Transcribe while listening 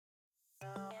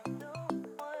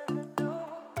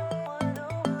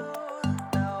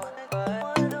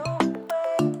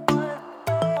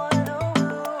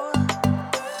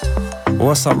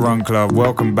What's up, Run Club?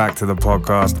 Welcome back to the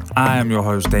podcast. I am your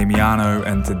host, Damiano,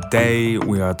 and today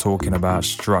we are talking about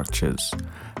structures.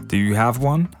 Do you have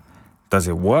one? Does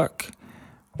it work?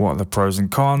 What are the pros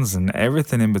and cons and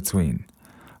everything in between?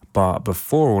 But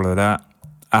before all of that,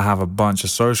 I have a bunch of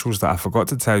socials that I forgot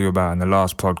to tell you about in the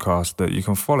last podcast that you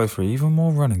can follow for even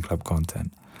more Running Club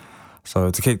content. So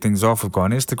to kick things off, we've got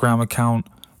an Instagram account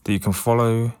that you can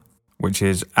follow, which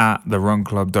is at the Run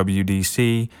Club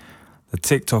WDC. The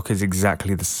TikTok is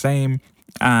exactly the same.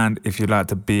 And if you'd like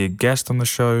to be a guest on the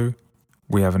show,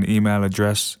 we have an email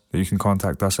address that you can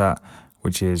contact us at,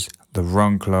 which is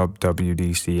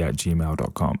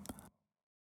therunclubwdc@gmail.com.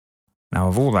 Now,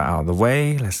 with all that out of the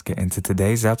way, let's get into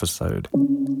today's episode.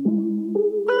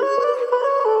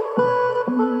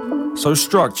 So,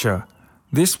 structure.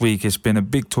 This week, it's been a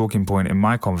big talking point in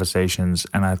my conversations,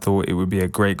 and I thought it would be a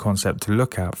great concept to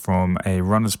look at from a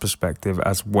runner's perspective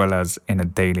as well as in a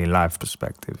daily life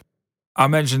perspective. I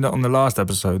mentioned on the last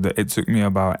episode that it took me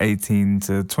about 18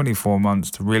 to 24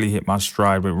 months to really hit my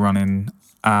stride with running,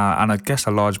 and I guess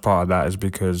a large part of that is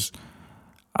because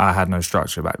I had no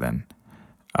structure back then.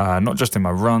 Not just in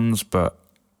my runs, but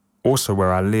also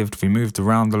where I lived. We moved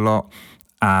around a lot,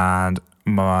 and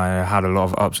I had a lot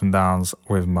of ups and downs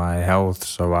with my health,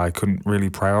 so I couldn't really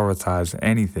prioritize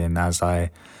anything as I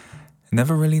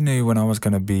never really knew when I was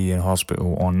going to be in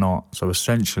hospital or not. So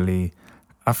essentially,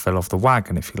 I fell off the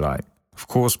wagon, if you like. Of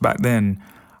course, back then,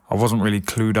 I wasn't really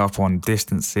clued up on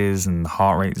distances and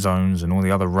heart rate zones and all the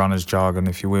other runner's jargon,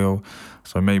 if you will.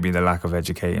 So maybe the lack of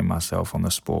educating myself on the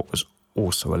sport was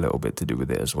also a little bit to do with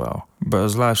it as well. But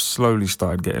as life slowly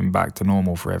started getting back to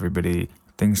normal for everybody,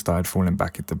 things started falling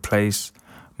back into place.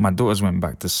 My daughters went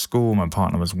back to school, my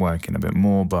partner was working a bit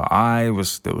more, but I was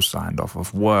still signed off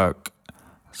of work.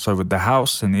 So with the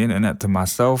house and the internet to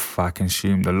myself, I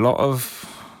consumed a lot of,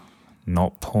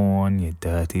 not porn, you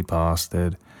dirty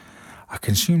bastard. I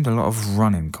consumed a lot of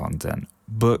running content,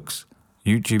 books,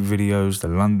 YouTube videos, the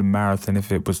London Marathon.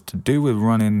 If it was to do with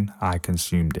running, I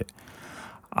consumed it.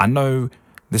 I know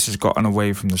this has gotten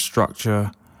away from the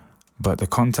structure, but the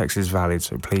context is valid,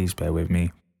 so please bear with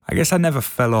me. I guess I never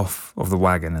fell off of the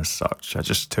wagon as such. I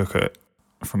just took it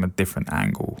from a different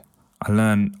angle. I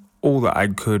learned all that I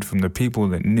could from the people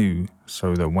that knew,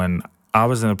 so that when I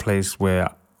was in a place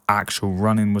where actual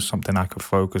running was something I could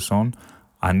focus on,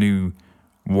 I knew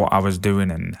what I was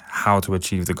doing and how to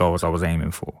achieve the goals I was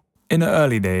aiming for. In the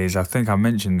early days, I think I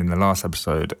mentioned in the last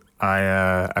episode,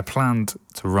 I planned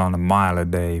to run a mile a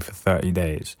day for 30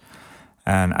 days.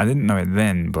 And I didn't know it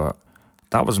then, but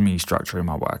that was me structuring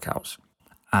my workouts.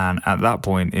 And at that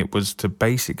point, it was to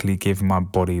basically give my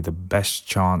body the best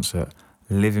chance at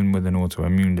living with an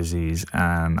autoimmune disease.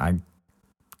 And I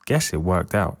guess it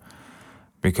worked out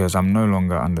because I'm no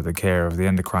longer under the care of the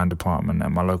endocrine department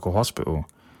at my local hospital.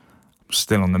 I'm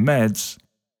still on the meds,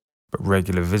 but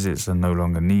regular visits are no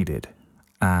longer needed.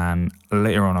 And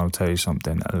later on, I'll tell you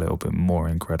something a little bit more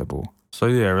incredible. So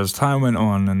yeah, as time went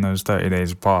on and those 30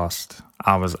 days passed,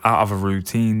 I was out of a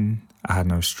routine. I had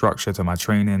no structure to my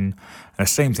training. And the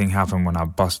same thing happened when I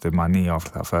busted my knee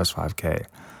after that first 5K.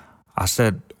 I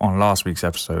said on last week's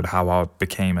episode how I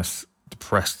became a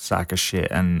depressed sack of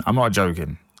shit. And I'm not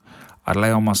joking. I'd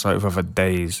lay on my sofa for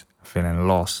days feeling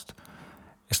lost.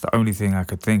 It's the only thing I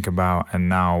could think about. And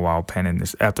now while penning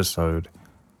this episode,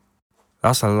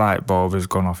 that's a light bulb has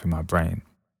gone off in my brain.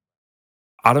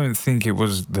 I don't think it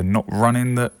was the not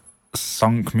running that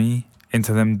sunk me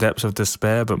into them depths of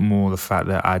despair, but more the fact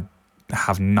that I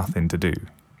have nothing to do.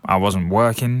 I wasn't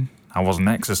working, I wasn't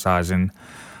exercising.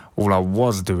 All I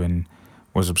was doing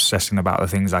was obsessing about the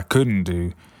things I couldn't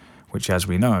do, which, as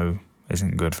we know,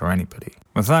 isn't good for anybody.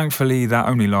 But thankfully, that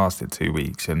only lasted 2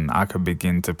 weeks, and I could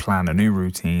begin to plan a new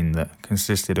routine that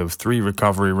consisted of 3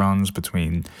 recovery runs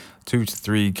between 2 to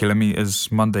 3 kilometers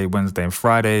Monday, Wednesday, and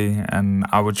Friday, and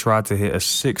I would try to hit a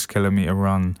 6-kilometer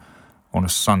run on a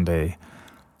Sunday.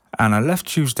 And I left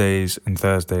Tuesdays and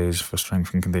Thursdays for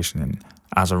strength and conditioning.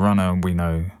 As a runner, we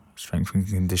know strength and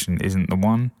conditioning isn't the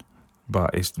one,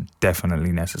 but it's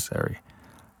definitely necessary.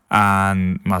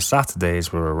 And my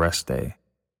Saturdays were a rest day.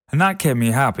 And that kept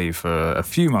me happy for a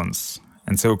few months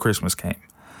until Christmas came.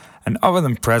 And other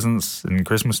than presents and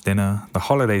Christmas dinner, the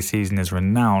holiday season is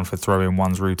renowned for throwing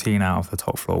one's routine out of the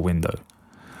top floor window.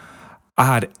 I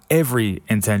had every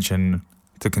intention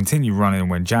to continue running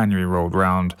when January rolled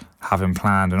round, having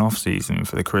planned an off-season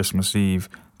for the Christmas Eve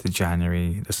to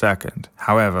January the 2nd.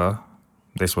 However,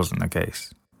 this wasn't the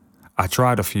case. I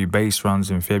tried a few base runs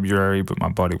in February, but my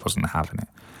body wasn't having it.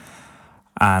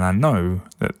 And I know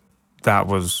that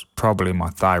was probably my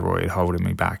thyroid holding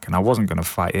me back, and I wasn't going to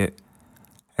fight it.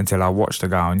 until I watched a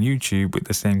guy on YouTube with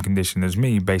the same condition as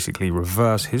me basically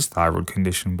reverse his thyroid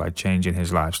condition by changing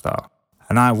his lifestyle.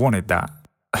 And I wanted that.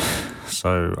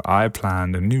 So I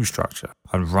planned a new structure.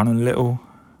 I'd run a little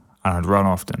and I'd run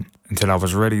often until I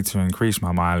was ready to increase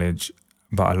my mileage.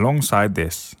 But alongside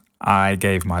this, I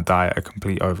gave my diet a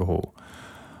complete overhaul.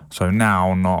 So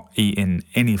now not eating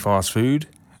any fast food,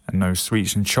 and no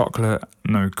sweets and chocolate,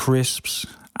 no crisps,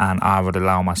 and I would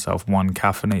allow myself one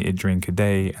caffeinated drink a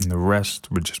day and the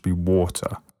rest would just be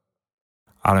water.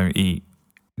 I don't eat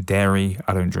dairy,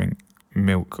 I don't drink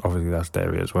milk, obviously that's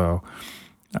dairy as well.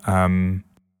 And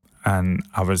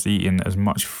I was eating as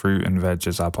much fruit and veg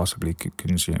as I possibly could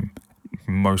consume.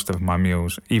 Most of my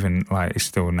meals, even like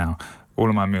still now, all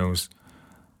of my meals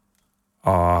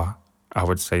are, I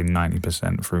would say,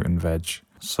 90% fruit and veg.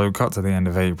 So cut to the end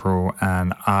of April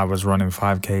and I was running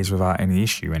 5Ks without any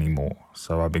issue anymore.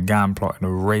 So I began plotting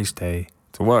a race day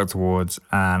to work towards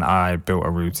and I built a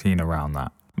routine around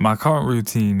that. My current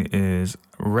routine is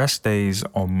rest days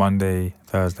on Monday,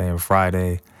 Thursday and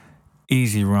Friday,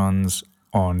 easy runs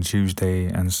on Tuesday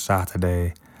and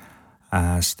Saturday,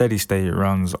 steady state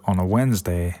runs on a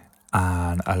Wednesday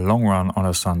and a long run on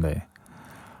a Sunday.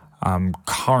 I'm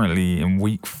currently in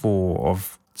week 4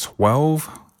 of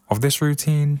 12 of this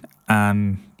routine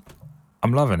and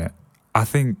I'm loving it. I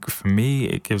think for me,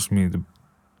 it gives me the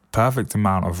perfect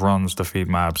amount of runs to feed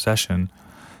my obsession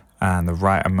and the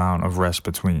right amount of rest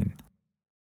between.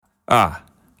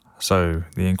 So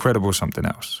the incredible something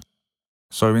else.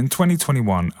 So in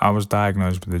 2021, I was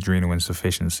diagnosed with adrenal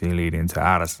insufficiency leading to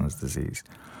Addison's disease.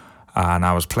 And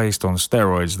I was placed on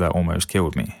steroids that almost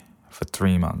killed me for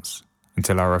 3 months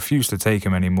until I refused to take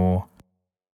them anymore.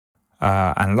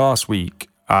 And last week,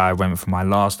 I went for my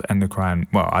last endocrine.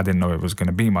 Well, I didn't know it was going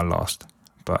to be my last,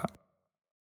 but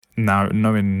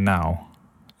knowing now,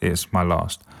 it's my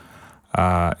last.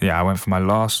 I went for my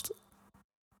last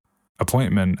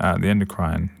appointment at the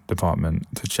endocrine department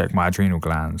to check my adrenal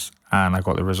glands, and I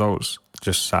got the results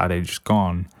just Saturday, just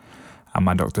gone. And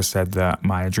my doctor said that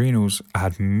my adrenals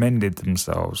had mended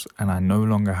themselves, and I no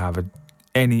longer have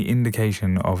any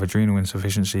indication of adrenal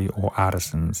insufficiency or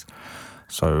Addison's.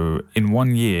 So in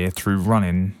 1 year through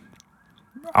running,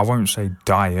 I won't say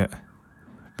diet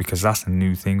because that's a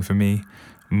new thing for me.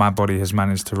 My body has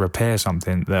managed to repair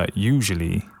something that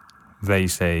usually they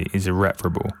say is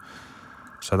irreparable.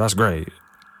 So that's great.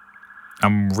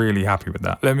 I'm really happy with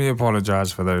that. Let me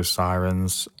apologize for those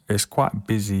sirens. It's quite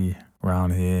busy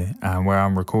around here, and where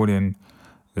I'm recording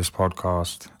this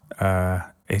podcast,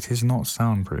 it is not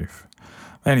soundproof.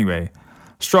 Anyway,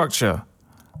 structure.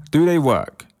 Do they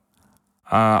work?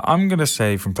 I'm going to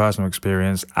say from personal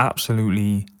experience,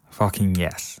 absolutely fucking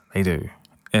yes, they do.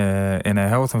 In a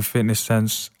health and fitness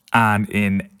sense and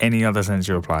in any other sense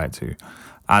you apply it to.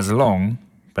 As long,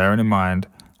 bearing in mind,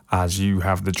 as you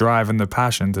have the drive and the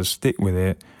passion to stick with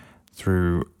it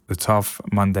through the tough,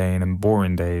 mundane and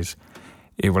boring days,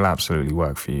 it will absolutely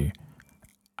work for you.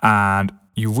 And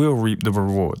you will reap the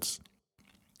rewards.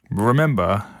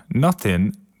 Remember,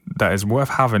 nothing that is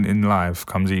worth having in life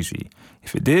comes easy.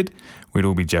 If it did, we'd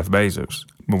all be Jeff Bezos,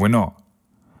 but we're not.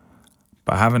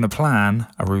 But having a plan,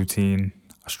 a routine,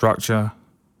 a structure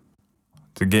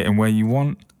to get in where you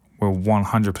want will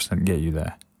 100% get you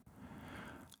there.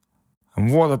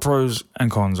 And what are the pros and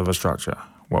cons of a structure?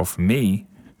 Well, for me,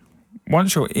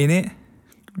 once you're in it,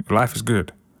 life is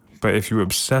good. But if you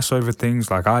obsess over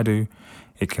things like I do,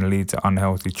 it can lead to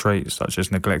unhealthy traits such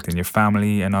as neglecting your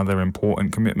family and other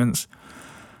important commitments.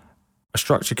 A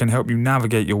structure can help you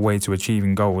navigate your way to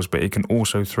achieving goals, but it can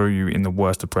also throw you in the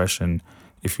worst depression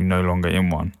if you're no longer in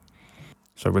one.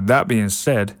 So with that being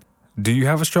said, do you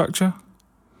have a structure?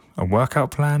 A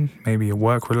workout plan? Maybe a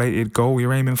work-related goal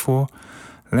you're aiming for?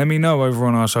 Let me know over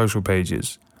on our social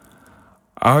pages.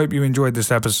 I hope you enjoyed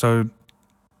this episode.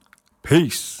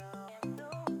 Peace.